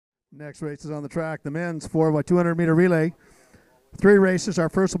Next race is on the track. The men's 4x200 meter relay. 3 races. Our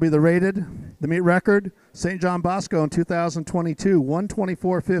first will be the rated, the meet record. St. John Bosco in 2022,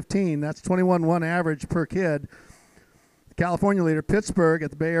 124.15. That's 21.1 average per kid. The California leader, Pittsburg, at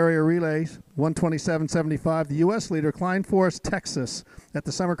the Bay Area Relays, 127.75. The U.S. leader, Klein Forest, Texas, at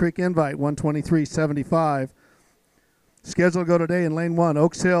the Summer Creek Invite, 123.75. Scheduled to go today in Lane 1,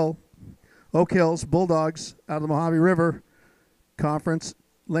 Oak Hills Bulldogs out of the Mojave River Conference.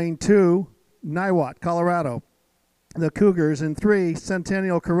 Lane 2, Niwot, Colorado. The Cougars in 3,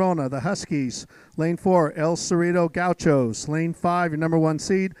 Centennial Corona, the Huskies. Lane 4, El Cerrito Gauchos. Lane 5, your number 1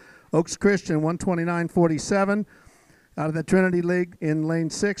 seed, Oaks Christian, 129.47. Out of the Trinity League in Lane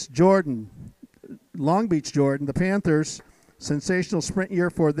 6, Jordan, Long Beach Jordan, the Panthers. Sensational sprint year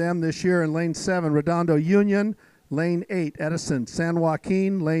for them this year in Lane 7, Redondo Union. Lane 8, Edison, San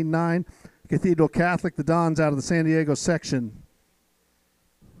Joaquin. Lane 9, Cathedral Catholic, the Dons out of the San Diego section.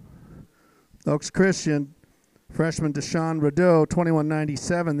 Oaks Christian, freshman Deshaun Rideau,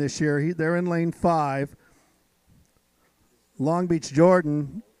 21.97 this year. They're in Lane 5. Long Beach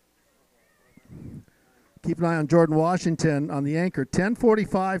Jordan, keep an eye on Jordan Washington on the anchor.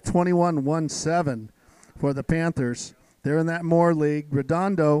 10:45, 21.17 for the Panthers. They're in that Moore League.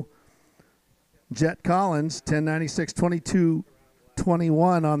 Redondo, Jet Collins, 10:96,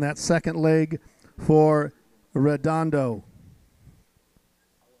 22.21 on that second leg for Redondo.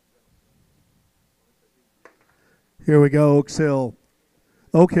 Here we go, Oak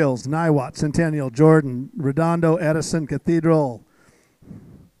Hills, Niwot, Centennial, Jordan, Redondo, Edison, Cathedral.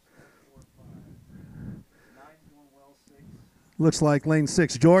 Looks like Lane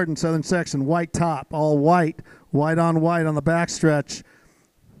 6, Jordan, Southern Section, white top, all white, white on the backstretch.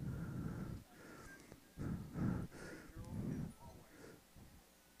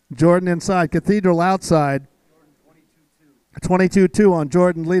 Jordan inside, Cathedral outside. 22-2 on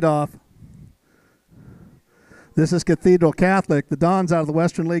Jordan leadoff. This is Cathedral Catholic. The Dons out of the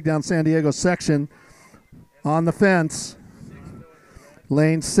Western League down San Diego section. On the fence.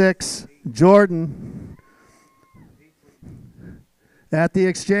 Lane 6, Jordan. At the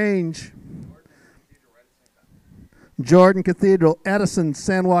exchange. Jordan, Cathedral, Edison,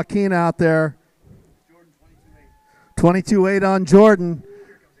 San Joaquin out there. 22-8 on Jordan.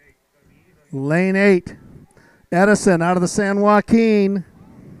 Lane 8, Edison out of the San Joaquin.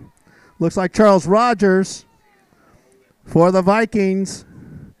 Looks like Charles Rogers for the Vikings.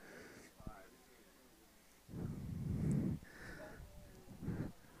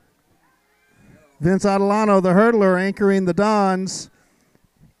 Vince Adelano, the hurdler, anchoring the Dons.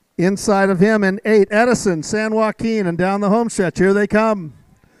 Inside of him in 8, Edison, San Joaquin, and down the home stretch. Here they come.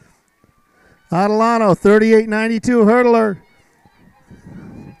 Adelano, 38.92 hurdler.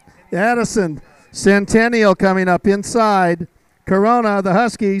 Edison, Centennial coming up inside. Corona, the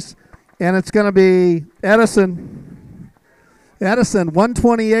Huskies, and it's going to be Edison. Edison,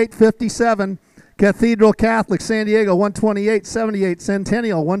 128.57. Cathedral Catholic, San Diego, 128.78.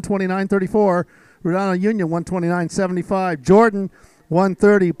 Centennial, 129.34. Redondo Union, 129.75. Jordan,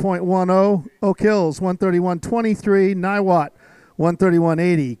 130.10. Oak Hills, 131.23. Niwot,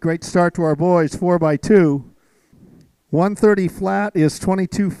 131.80. Great start to our boys, 4x2. 130 flat is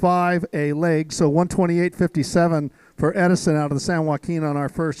 22.5 a leg, so 128.57 for Edison out of the San Joaquin on our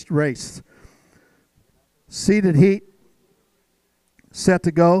first race. Seated heat set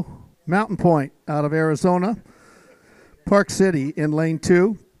to go. Mountain Point out of Arizona. Park City in Lane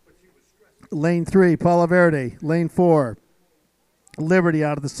 2. Lane 3, Palo Verde. Lane 4, Liberty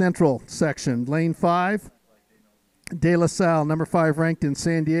out of the Central section. Lane 5, De La Salle, number 5 ranked in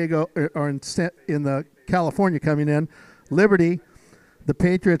San Diego, or in the California coming in. Liberty, the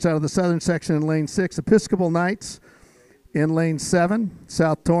Patriots out of the Southern section in Lane 6. Episcopal Knights in Lane 7.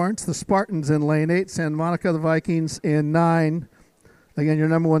 South Torrance, the Spartans in Lane 8. Santa Monica, the Vikings in 9. Again, your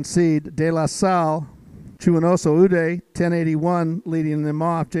number 1 seed, De La Salle. Chuanoso Uday, 10.81, leading them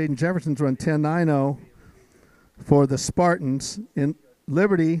off. Jaden Jefferson's run 10.90 for the Spartans. In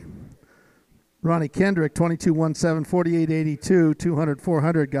Liberty, Ronnie Kendrick, 22.17, 48.82,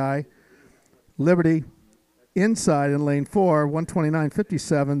 200-400 guy. Liberty inside in Lane 4,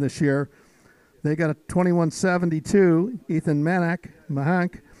 129.57 this year. They got a 21.72, Ethan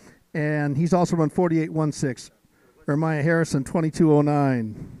Mahank, and he's also run 48.16. Ermiah Harrison,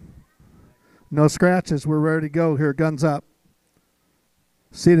 22.09. No scratches. We're ready to go here. Guns up.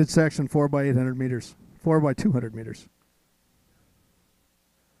 Seated section, 4x800 meters. 4x200 meters.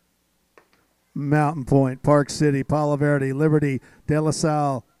 Mountain Point, Park City, Palo Verde, Liberty, De La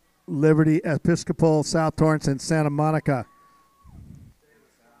Salle, Liberty, Episcopal, South Torrance, and Santa Monica.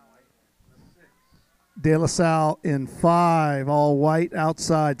 De La Salle in 5, all white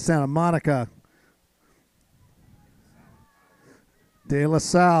outside. Santa Monica. De La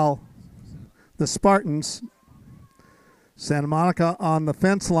Salle, the Spartans. Santa Monica on the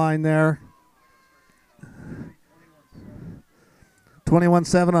fence line there.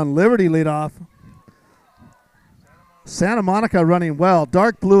 21-7 on Liberty leadoff. Santa Monica running well.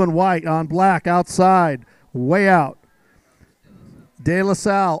 Dark blue and white on black outside. Way out. De La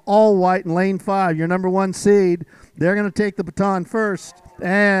Salle, all white in lane 5, your number 1 seed. They're going to take the baton first.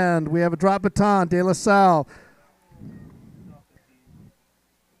 And we have a drop baton. De La Salle.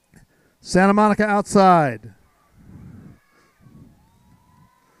 Santa Monica outside.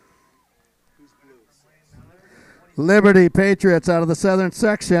 Liberty Patriots out of the southern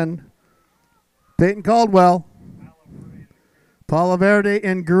section. Peyton Caldwell. Palo Verde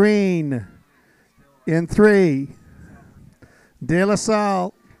in green in 3. De La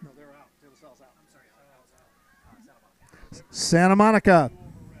Salle. Santa Monica.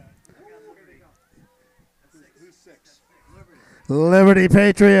 Liberty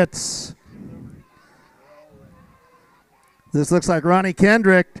Patriots. This looks like Ronnie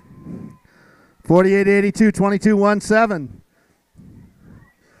Kendrick. 48-82, 22-17.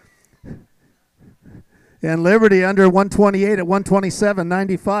 And Liberty under 128 at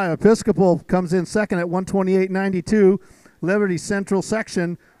 127.95. Episcopal comes in second at 128.92. Liberty Central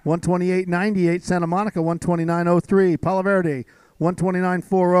Section 128.98. Santa Monica 129.03. Palo Verde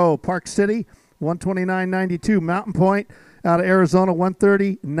 129.40. Park City 129.92. Mountain Point out of Arizona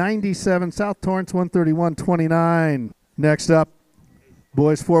 130.97. South Torrance 131.29. Next up,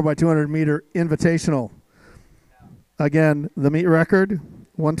 boys 4x200 meter invitational. Again, the meet record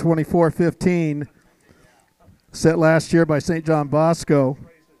 124.15. Set last year by St. John Bosco.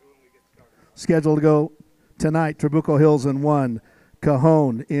 Scheduled to go tonight. Trabuco Hills in 1.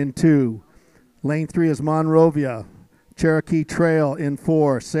 Cajon in 2. Lane 3 is Monrovia. Cherokee Trail in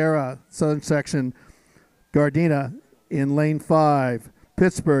 4. Sarah, Southern Section. Gardena in lane 5.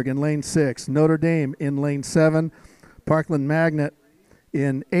 Pittsburg in lane 6. Notre Dame in lane 7. Parkland Magnet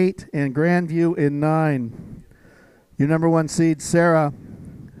in 8. And Grandview in 9. Your number 1 seed, Sarah.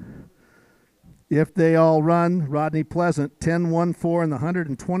 If they all run, Rodney Pleasant, 10-1-4 in the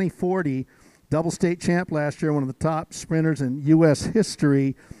 120-40. Double state champ last year, one of the top sprinters in U.S.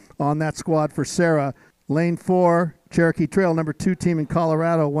 history on that squad for Sarah. Lane 4, Cherokee Trail, number 2 team in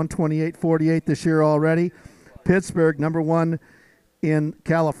Colorado, 128.48 this year already. Pittsburg, number 1 in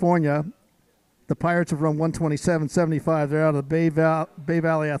California. The Pirates have run 127.75. They're out of the Bay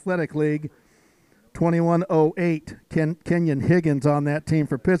Valley Athletic League. 21.08. Kenyon Higgins on that team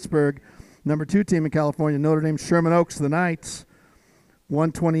for Pittsburgh. Number 2 team in California, Notre Dame Sherman Oaks, the Knights.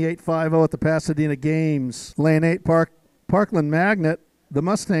 128.50 at the Pasadena Games. Lane 8, Parkland Magnet, the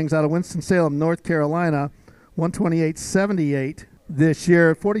Mustangs out of Winston-Salem, North Carolina. 128.78 this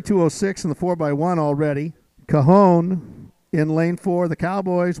year. 42.06 in the 4x1 already. Cajon in lane 4, the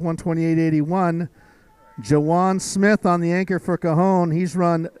Cowboys, 128.81. JeyQuan Smith on the anchor for Cajon. He's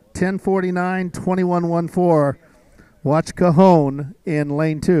run 10.49, 21.14. Watch Cajon in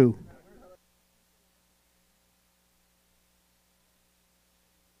lane 2.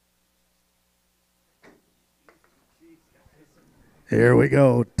 Here we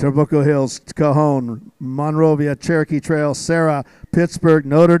go. Trabuco Hills, Cajon, Monrovia, Cherokee Trail, Sarah, Pittsburg,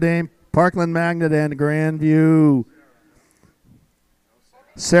 Notre Dame, Parkland Magnet, and Grandview.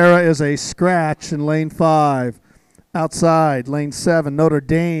 Sarah is a scratch in lane 5. Outside, lane 7, Notre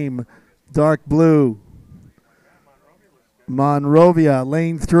Dame, dark blue. Monrovia,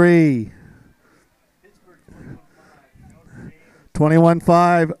 lane 3.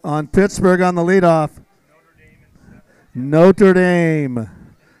 21-5 on Pittsburg on the leadoff. Notre Dame.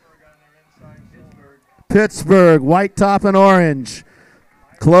 Pittsburg, white top and orange.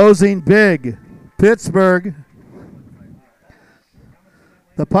 Closing big. Pittsburg.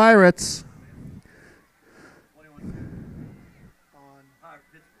 The Pirates.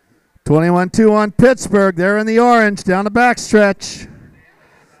 21-2 on Pittsburg. They're in the orange down the backstretch.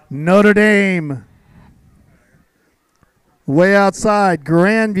 Notre Dame. Way outside.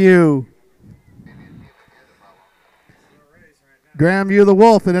 Grandview. Grandview the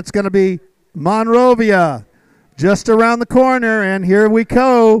Wolf, and it's going to be Monrovia just around the corner, and here we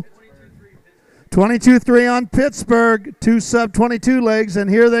go. 22-3 on Pittsburg, 2 sub-22 legs,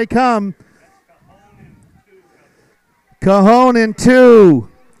 and here they come. Cajon in 2.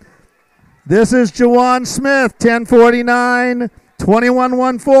 This is JeyQuan Smith, 10.49,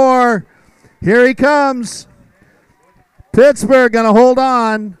 21.14. Here he comes. Pittsburg going to hold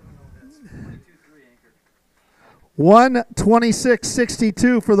on.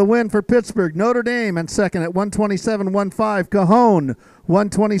 126.62 for the win for Pittsburg. Notre Dame in second at 127.15. Cajon,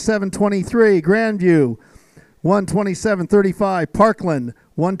 127.23. Grandview, 127.35. Parkland,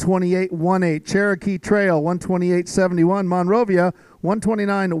 128.18. Cherokee Trail, 128.71. Monrovia,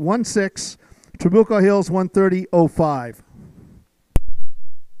 129.16. Trabuco Hills, 130.05.